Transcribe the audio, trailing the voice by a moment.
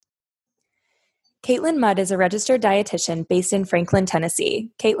Caitlin Mudd is a registered dietitian based in Franklin, Tennessee.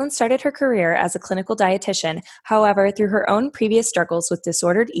 Caitlin started her career as a clinical dietitian. However, through her own previous struggles with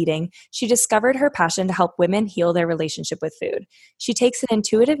disordered eating, she discovered her passion to help women heal their relationship with food. She takes an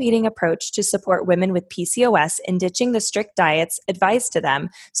intuitive eating approach to support women with PCOS in ditching the strict diets advised to them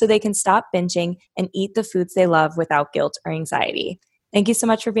so they can stop binging and eat the foods they love without guilt or anxiety. Thank you so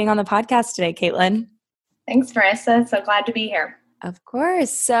much for being on the podcast today, Caitlin. Thanks, Marissa. So glad to be here. Of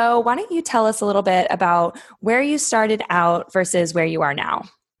course. So why don't you tell us a little bit about where you started out versus where you are now?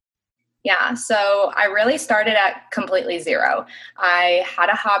 Yeah, so I really started at completely zero. I had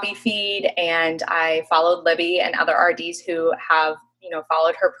a hobby feed and I followed Libby and other RDs who have,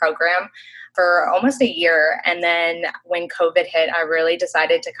 followed her program for almost a year. And then when COVID hit, I really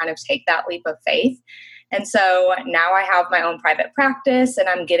decided to kind of take that leap of faith. And so now I have my own private practice and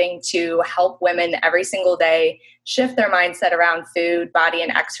I'm getting to help women every single day shift their mindset around food, body,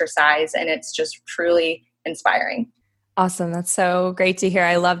 and exercise. And it's just truly inspiring. Awesome. That's so great to hear.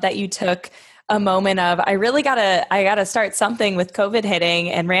 I love that you took a moment of, I gotta start something with COVID hitting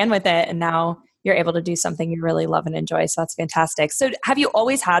and ran with it. And now you're able to do something you really love and enjoy. So that's fantastic. So have you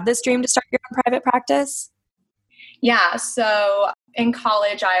always had this dream to start your own private practice? Yeah. So in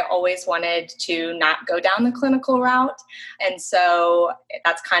college, I always wanted to not go down the clinical route. And so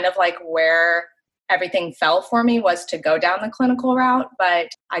that's kind of like where everything fell for me, was to go down the clinical route. But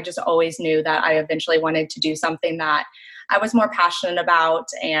I just always knew that I eventually wanted to do something that I was more passionate about.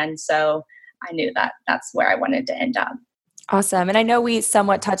 And so I knew that that's where I wanted to end up. Awesome. And I know we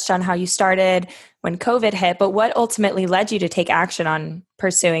somewhat touched on how you started when COVID hit, but what ultimately led you to take action on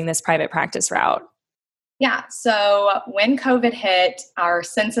pursuing this private practice route? Yeah. So when COVID hit, our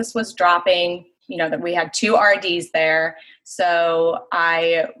census was dropping, that we had 2 RDs there. So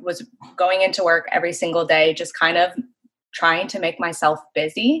I was going into work every single day, just kind of trying to make myself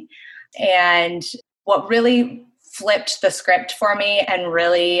busy. And what really flipped the script for me and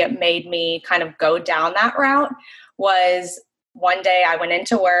really made me kind of go down that route was one day I went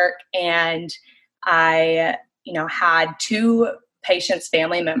into work and I, had 2 patients'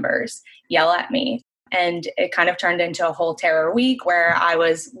 family members yell at me. And it kind of turned into a whole terror week where I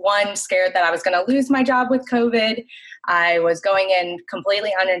was, one, scared that I was going to lose my job with COVID. I was going in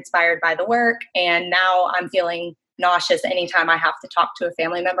completely uninspired by the work. And now I'm feeling nauseous anytime I have to talk to a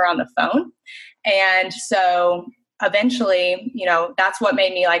family member on the phone. And so eventually, that's what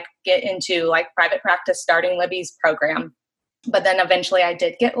made me get into private practice, starting Libby's program. But then eventually I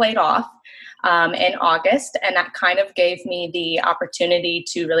did get laid off in August. And that kind of gave me the opportunity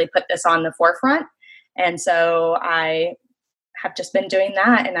to really put this on the forefront. And so I have just been doing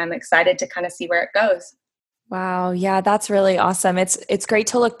that, and I'm excited to kind of see where it goes. Wow. Yeah, that's really awesome. It's great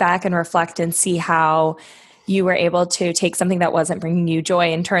to look back and reflect and see how you were able to take something that wasn't bringing you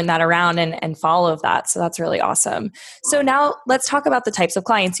joy and turn that around and follow that. So that's really awesome. So now let's talk about the types of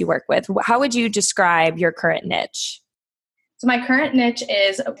clients you work with. How would you describe your current niche? So my current niche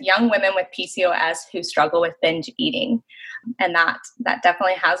is young women with PCOS who struggle with binge eating. And that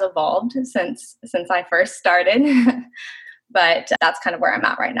definitely has evolved since I first started. But that's kind of where I'm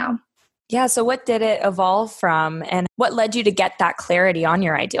at right now. Yeah. So what did it evolve from, and what led you to get that clarity on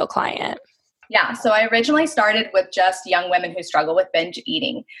your ideal client? Yeah. So I originally started with just young women who struggle with binge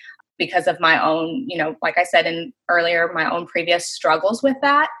eating because of my own, like I said earlier, my own previous struggles with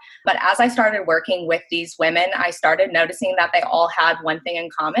that. But as I started working with these women, I started noticing that they all had one thing in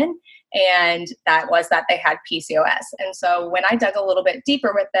common, and that was that they had PCOS. And so when I dug a little bit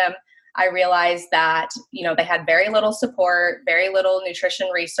deeper with them, I realized that, they had very little support, very little nutrition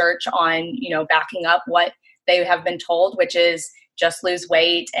research on, backing up what they have been told, which is just lose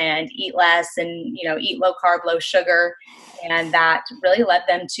weight and eat less and, eat low carb, low sugar. And that really led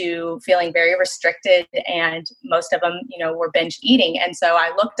them to feeling very restricted. And most of them, were binge eating. And so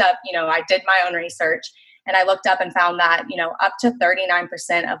I looked up, I did my own research, and I looked up and found that, up to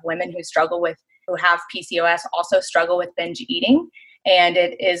 39% of women who have PCOS also struggle with binge eating. And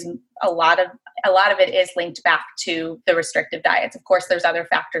it is a lot of it is linked back to the restrictive diets. Of course, there's other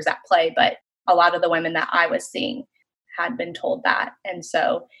factors at play, but a lot of the women that I was seeing had been told that. And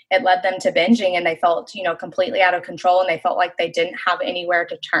so it led them to binging, and they felt, completely out of control, and they felt like they didn't have anywhere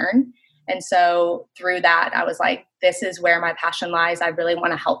to turn. And so through that, I was like, this is where my passion lies. I really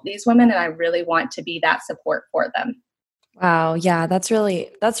want to help these women, and I really want to be that support for them. Wow. Yeah, that's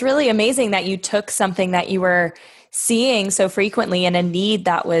really amazing that you took something that you were seeing so frequently and a need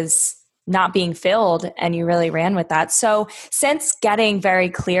that was not being filled, and you really ran with that. So since getting very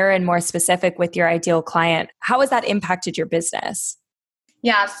clear and more specific with your ideal client, how has that impacted your business?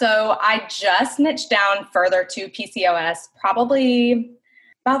 Yeah, so I just niched down further to PCOS probably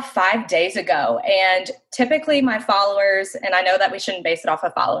About 5 days ago. And typically my followers, and I know that we shouldn't base it off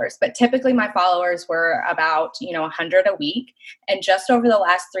of followers, but typically my followers were about, 100 a week. And just over the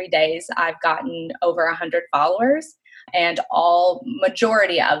last 3 days, I've gotten over 100 followers, and all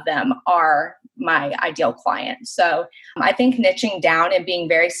majority of them are my ideal client. So I think niching down and being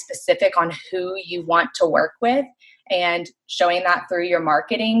very specific on who you want to work with and showing that through your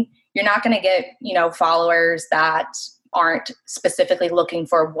marketing, you're not going to get, followers that aren't specifically looking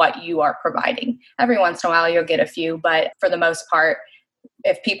for what you are providing. Every once in a while, you'll get a few, but for the most part,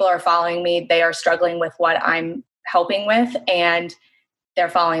 if people are following me, they are struggling with what I'm helping with, and they're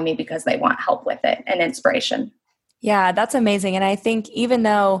following me because they want help with it and inspiration. Yeah, that's amazing. And I think even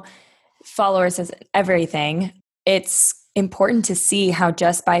though followers is everything, it's important to see how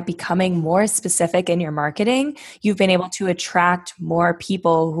just by becoming more specific in your marketing, you've been able to attract more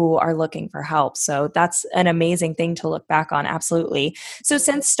people who are looking for help. So that's an amazing thing to look back on. Absolutely. So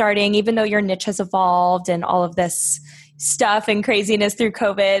since starting, even though your niche has evolved and all of this stuff and craziness through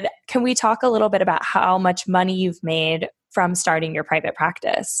COVID, can we talk a little bit about how much money you've made from starting your private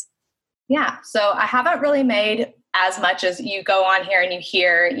practice? Yeah. So I haven't really made as much as you go on here and you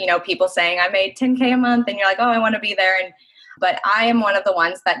hear, people saying I made 10K a month, and you're like, oh, I want to be there. But I am one of the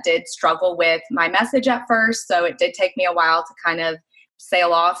ones that did struggle with my message at first. So it did take me a while to kind of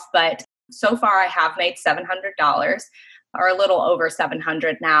sail off. But so far I have made $700, or a little over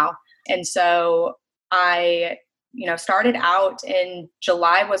 700 now. And so I, started out in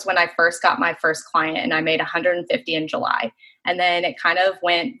July was when I first got my first client, and I made 150 in July. And then it kind of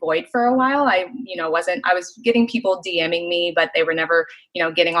went void for a while. I was getting people DMing me, but they were never,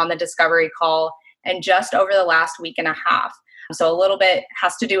 getting on the discovery call. And just over the last week and a half, so a little bit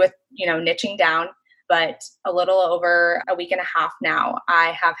has to do with, niching down, but a little over a week and a half now,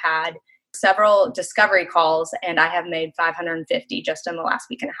 I have had several discovery calls, and I have made 550 just in the last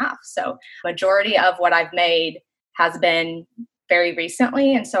week and a half. So majority of what I've made has been very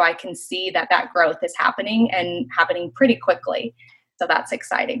recently. And so I can see that growth is happening, and happening pretty quickly. So that's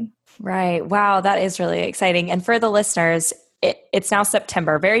exciting. Right. Wow. That is really exciting. And for the listeners, it's now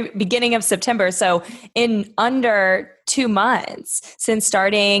September, very beginning of September. So in under 2 months since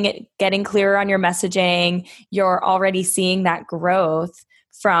starting, getting clearer on your messaging, you're already seeing that growth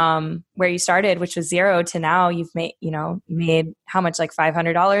from where you started, which was zero, to now you've made, you made how much, like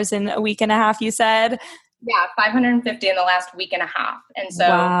 $500 in a week and a half, you said? Yeah, 550 in the last week and a half. And so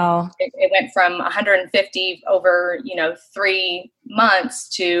wow. it went from 150 over, 3 months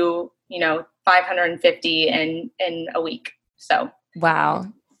to, 550 in a week. So wow.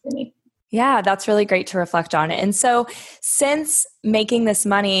 Yeah, that's really great to reflect on. And so since making this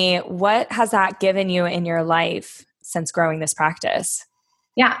money, what has that given you in your life since growing this practice?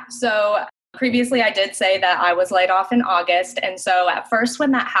 Yeah. So previously I did say that I was laid off in August. And so at first when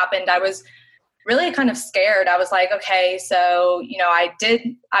that happened, I was really kind of scared. I was like, okay, so,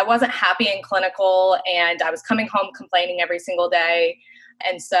 I wasn't happy in clinical, and I was coming home complaining every single day.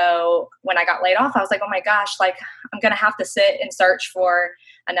 And so when I got laid off, I was like, oh my gosh, like I'm going to have to sit and search for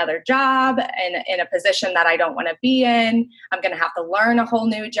another job and in a position that I don't want to be in. I'm going to have to learn a whole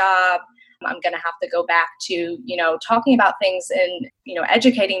new job. I'm going to have to go back to, talking about things and,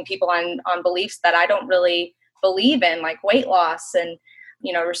 educating people on beliefs that I don't really believe in, like weight loss and,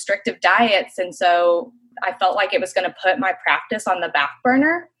 restrictive diets. And so I felt like it was going to put my practice on the back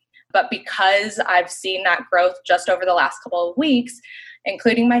burner. But because I've seen that growth just over the last couple of weeks,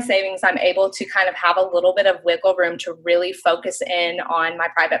 including my savings, I'm able to kind of have a little bit of wiggle room to really focus in on my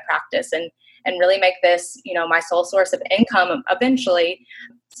private practice and really make this, my sole source of income eventually,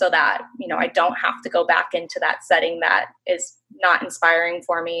 so that, I don't have to go back into that setting that is not inspiring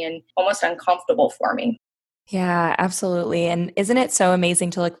for me and almost uncomfortable for me. Yeah, absolutely. And isn't it so amazing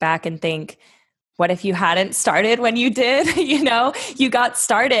to look back and think, what if you hadn't started when you did? You got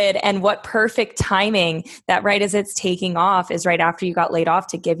started, and what perfect timing that right as it's taking off is right after you got laid off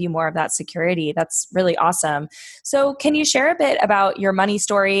to give you more of that security. That's really awesome. So can you share a bit about your money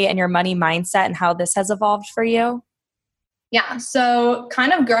story and your money mindset and how this has evolved for you? Yeah. So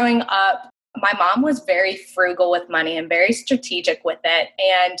kind of growing up, my mom was very frugal with money and very strategic with it.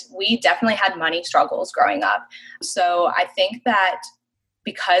 And we definitely had money struggles growing up. So I think that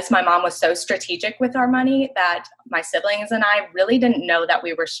because my mom was so strategic with our money, that my siblings and I really didn't know that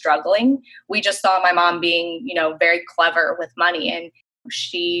we were struggling. We just saw my mom being, very clever with money. And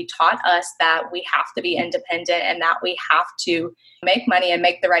she taught us that we have to be independent and that we have to make money and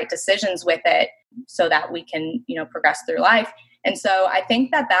make the right decisions with it so that we can, progress through life. And so I think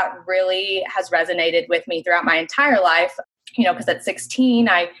that really has resonated with me throughout my entire life, because at 16,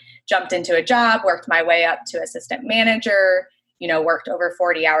 I jumped into a job, worked my way up to assistant manager, worked over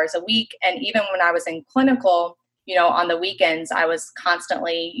 40 hours a week. And even when I was in clinical, on the weekends, I was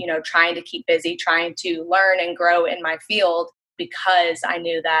constantly, trying to keep busy, trying to learn and grow in my field because I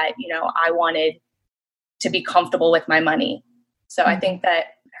knew that, I wanted to be comfortable with my money. So I think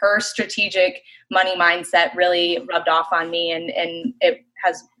that her strategic money mindset really rubbed off on me, and it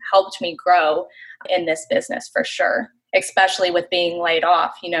has helped me grow in this business for sure, especially with being laid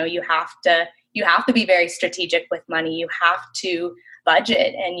off. You have to be very strategic with money. You have to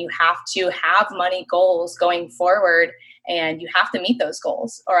budget, and you have to have money goals going forward, and you have to meet those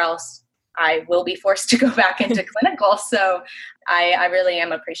goals, or else I will be forced to go back into clinical. So I really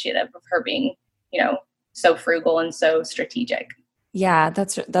am appreciative of her being, so frugal and so strategic. Yeah,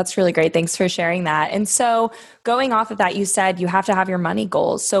 that's really great. Thanks for sharing that. And so going off of that, you said you have to have your money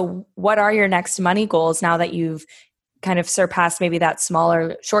goals. So what are your next money goals now that you've kind of surpassed maybe that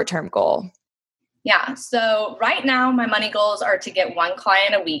smaller short-term goal? Yeah. So right now my money goals are to get one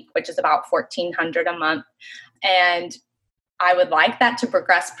client a week, which is about $1,400 a month. And I would like that to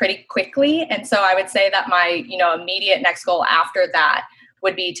progress pretty quickly. And so I would say that my, immediate next goal after that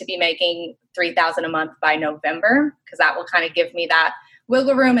would be to be making $3,000 a month by November, because that will kind of give me that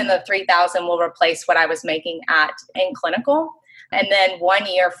wiggle room, and the $3,000 will replace what I was making in clinical. And then 1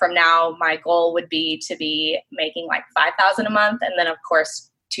 year from now, my goal would be to be making like $5,000 a month. And then of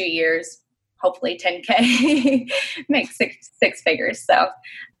course, 2 years, hopefully 10K, make six figures. So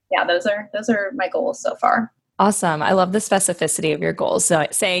yeah, those are my goals so far. Awesome. I love the specificity of your goals. So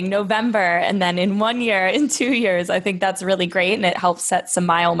saying November and then in 1 year, in 2 years, I think that's really great. And it helps set some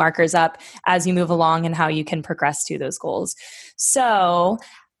mile markers up as you move along and how you can progress to those goals. So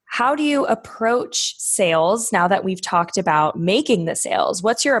how do you approach sales now that we've talked about making the sales?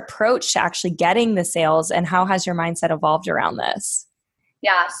 What's your approach to actually getting the sales, and how has your mindset evolved around this?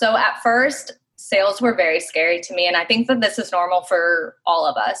 Yeah. So at first, sales were very scary to me. And I think that this is normal for all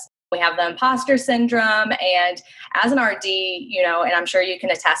of us. We have the imposter syndrome. And as an RD, and I'm sure you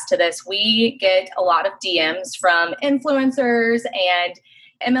can attest to this, we get a lot of DMs from influencers and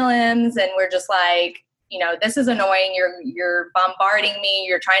MLMs. And we're just like, this is annoying. You're bombarding me.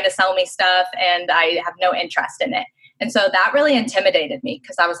 You're trying to sell me stuff, and I have no interest in it. And so that really intimidated me,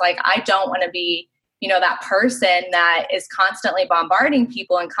 because I was like, I don't want to be, that person that is constantly bombarding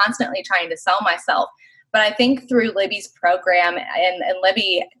people and constantly trying to sell myself. But I think through Libby's program, and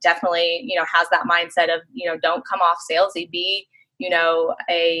Libby definitely, has that mindset of, don't come off salesy, be,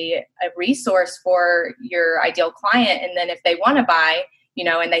 a resource for your ideal client. And then if they want to buy,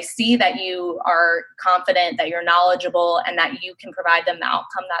 and they see that you are confident, that you're knowledgeable, and that you can provide them the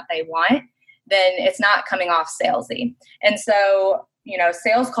outcome that they want, then it's not coming off salesy. And so,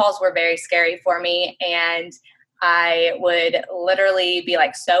 sales calls were very scary for me. And I would literally be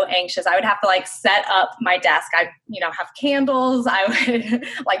like so anxious. I would have to like set up my desk. I, have candles. I would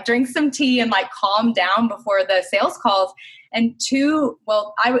like drink some tea and like calm down before the sales calls. And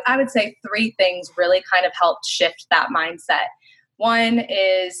I would say 3 things really kind of helped shift that mindset. One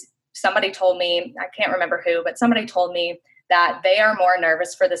is somebody told me, I can't remember who, but somebody told me that they are more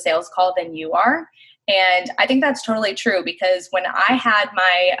nervous for the sales call than you are. And I think that's totally true, because when I had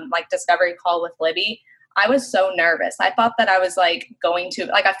my discovery call with Libby, I was so nervous. I thought that I was I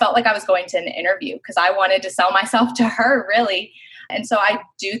felt like I was going to an interview, because I wanted to sell myself to her, really. And so I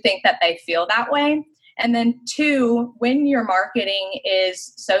do think that they feel that way. And then 2, when your marketing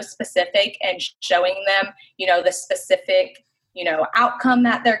is so specific and showing them, the specific, outcome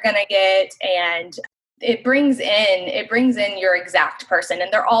that they're going to get, and it brings in your exact person,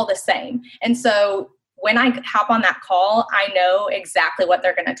 and they're all the same. And so when I hop on that call, I know exactly what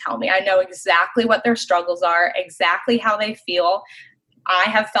they're going to tell me. I know exactly what their struggles are, exactly how they feel. I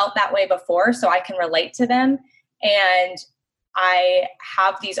have felt that way before, so I can relate to them. And I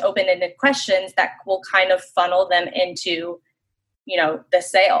have these open-ended questions that will kind of funnel them into, the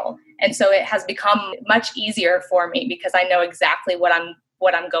sale. And so it has become much easier for me, because I know exactly what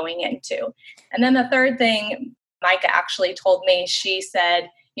I'm going into. And then the third thing, Micah actually told me, she said,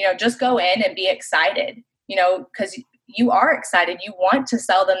 just go in and be excited, because you are excited. You want to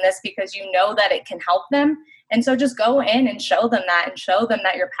sell them this because you know that it can help them. And so just go in and show them that, and show them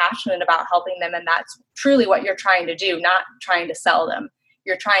that you're passionate about helping them. And that's truly what you're trying to do, not trying to sell them.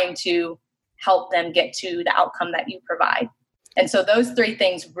 You're trying to help them get to the outcome that you provide. And so those 3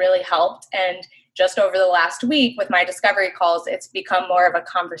 things really helped. And just over the last week with my discovery calls, it's become more of a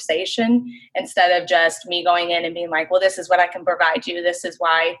conversation instead of just me going in and being like, well, this is what I can provide you. This is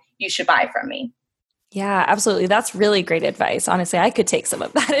why you should buy from me. Yeah, absolutely. That's really great advice. Honestly, I could take some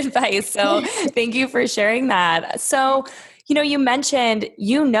of that advice. So thank you for sharing that. So You mentioned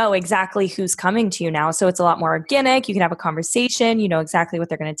exactly who's coming to you now. So it's a lot more organic. You can have a conversation, you know exactly what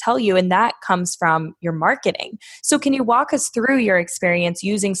they're going to tell you. And that comes from your marketing. So can you walk us through your experience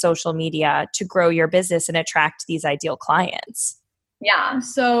using social media to grow your business and attract these ideal clients? Yeah.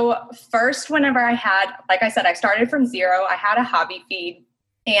 So first, whenever like I said, I started from zero. I had a hobby feed,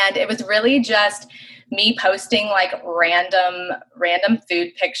 and it was really just me posting like random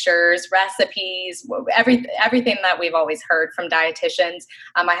food pictures, recipes, everything that we've always heard from dietitians.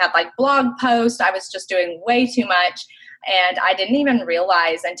 I had like blog posts. I was just doing way too much. And I didn't even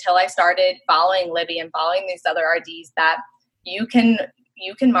realize until I started following Libby and following these other RDs that you can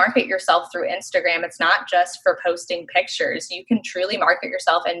market yourself through Instagram. It's not just for posting pictures. You can truly market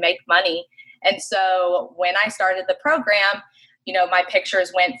yourself and make money. And so when I started the program, my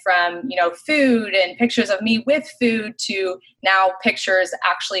pictures went from, food and pictures of me with food to now pictures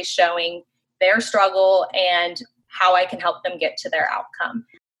actually showing their struggle and how I can help them get to their outcome.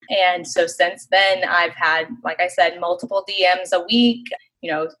 And so since then, I've had, like I said, multiple DMs a week,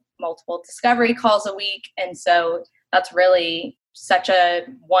 multiple discovery calls a week. And so that's really such a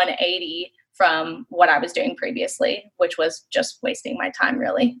 180 from what I was doing previously, which was just wasting my time,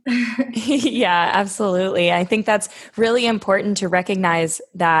 really. Yeah, absolutely. I think that's really important to recognize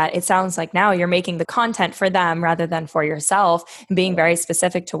that it sounds like now you're making the content for them rather than for yourself and being very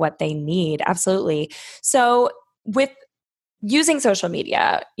specific to what they need. Absolutely. So with using social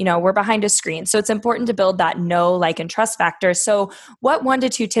media, we're behind a screen. So it's important to build that know, like, and trust factor. So what 1 to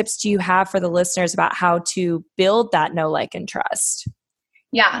 2 tips do you have for the listeners about how to build that know, like, and trust?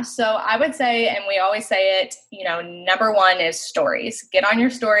 Yeah. So I would say, and we always say it, number one is stories. Get on your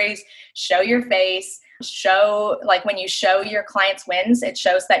stories, show your face, like when you show your clients wins, it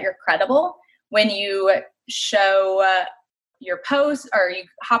shows that you're credible. When you show your post, or you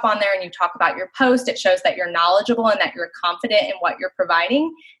hop on there and you talk about your post, it shows that you're knowledgeable and that you're confident in what you're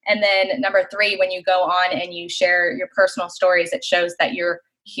providing. And then number 3, when you go on and you share your personal stories, it shows that you're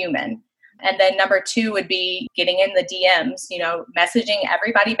human. And then number 2 would be getting in the DMs, messaging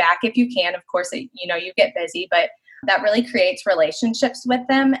everybody back if you can. Of course, you get busy, but that really creates relationships with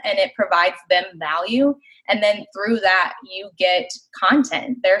them and it provides them value. And then through that, you get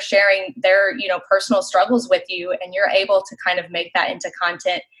content. They're sharing their, personal struggles with you, and you're able to kind of make that into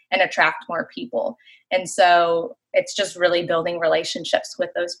content and attract more people. And so it's just really building relationships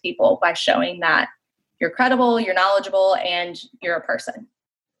with those people by showing that you're credible, you're knowledgeable, and you're a person.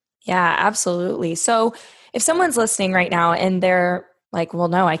 Yeah, absolutely. So if someone's listening right now and they're like, well,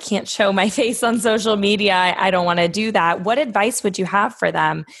 no, I can't show my face on social media. I don't want to do that. What advice would you have for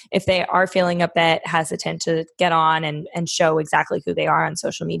them if they are feeling a bit hesitant to get on and show exactly who they are on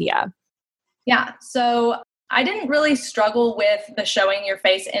social media? Yeah. So I didn't really struggle with the showing your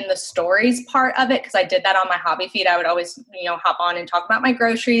face in the stories part of it because I did that on my hobby feed. I would always, hop on and talk about my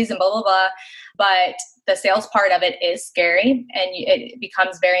groceries and blah, blah, blah. But the sales part of it is scary and it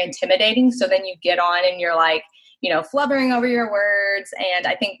becomes very intimidating. So then you get on and you're like, flubbering over your words. And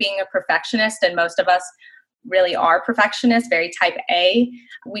I think being a perfectionist, and most of us really are perfectionists, very type A,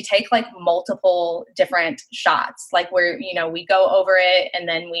 we take like multiple different shots, like where, we go over it and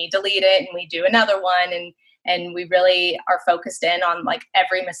then we delete it and we do another one. And we really are focused in on like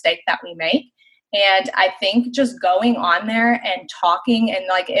every mistake that we make. And I think just going on there and talking, and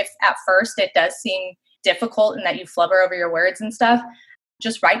like if at first it does seem difficult and that you flubber over your words and stuff,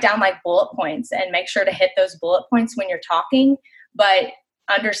 just write down like bullet points and make sure to hit those bullet points when you're talking. But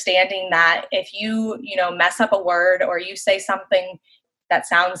understanding that if you, mess up a word or you say something that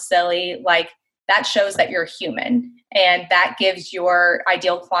sounds silly, like that shows that you're human, and that gives your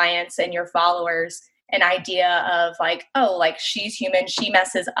ideal clients and your followers an idea of like, oh, like she's human, she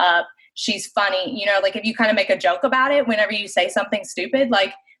messes up, she's funny. Like if you kind of make a joke about it, whenever you say something stupid,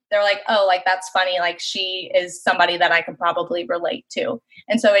 like they're like, oh, like that's funny. Like she is somebody that I can probably relate to.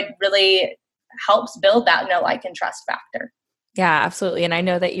 And so it really helps build that know, like, and trust factor. Yeah, absolutely. And I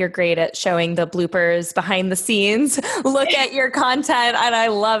know that you're great at showing the bloopers behind the scenes. Look at your content. And I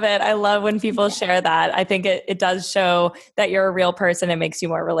love it. I love when people share that. I think it does show that you're a real person. It makes you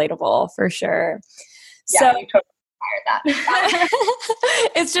more relatable for sure. Yeah, you totally that.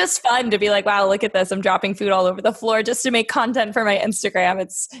 It's just fun to be like, wow, look at this. I'm dropping food all over the floor just to make content for my Instagram.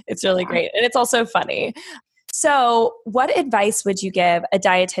 It's really great. And it's also funny. So what advice would you give a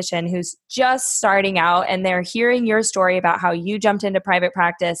dietitian who's just starting out and they're hearing your story about how you jumped into private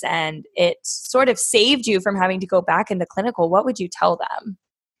practice and it sort of saved you from having to go back into clinical? What would you tell them?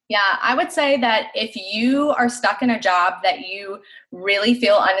 Yeah, I would say that if you are stuck in a job that you really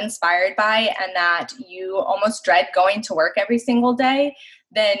feel uninspired by and that you almost dread going to work every single day,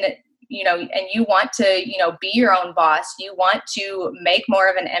 then and you want to, be your own boss, you want to make more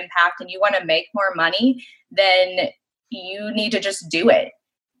of an impact and you want to make more money, then you need to just do it.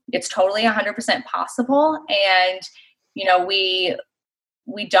 It's totally 100% possible. And,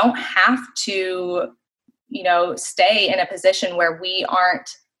 we don't have to, stay in a position where we aren't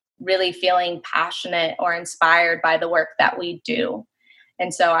really feeling passionate or inspired by the work that we do.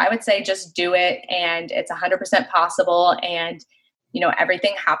 And so I would say just do it, and it's 100% possible. And,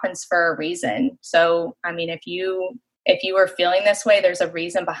 everything happens for a reason. So, I mean, if you are feeling this way, there's a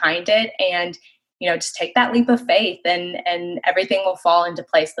reason behind it, and, just take that leap of faith, and everything will fall into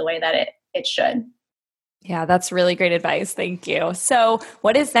place the way that it should. Yeah, that's really great advice. Thank you. So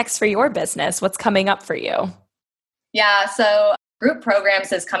what is next for your business? What's coming up for you? Yeah, so group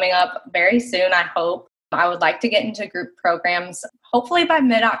programs is coming up very soon, I hope. I would like to get into group programs hopefully by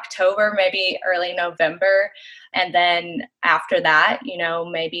mid-October, maybe early November. And then after that,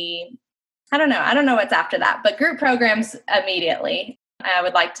 maybe, I don't know what's after that, but group programs immediately. I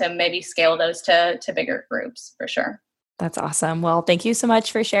would like to maybe scale those to bigger groups for sure. That's awesome. Well, thank you so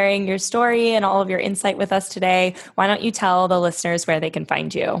much for sharing your story and all of your insight with us today. Why don't you tell the listeners where they can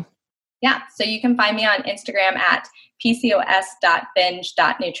find you? Yeah, so you can find me on Instagram at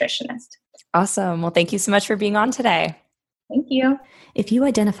pcos.binge.nutritionist. Awesome. Well, thank you so much for being on today. Thank you. If you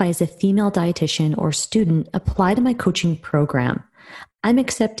identify as a female dietitian or student, apply to my coaching program. I'm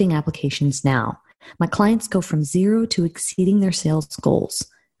accepting applications now. My clients go from zero to exceeding their sales goals.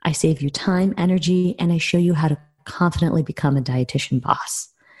 I save you time, energy, and I show you how to confidently become a dietitian boss.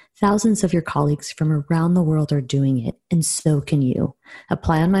 Thousands of your colleagues from around the world are doing it, and so can you.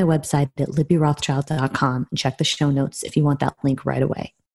 Apply on my website at libbyrothschild.com and check the show notes if you want that link right away.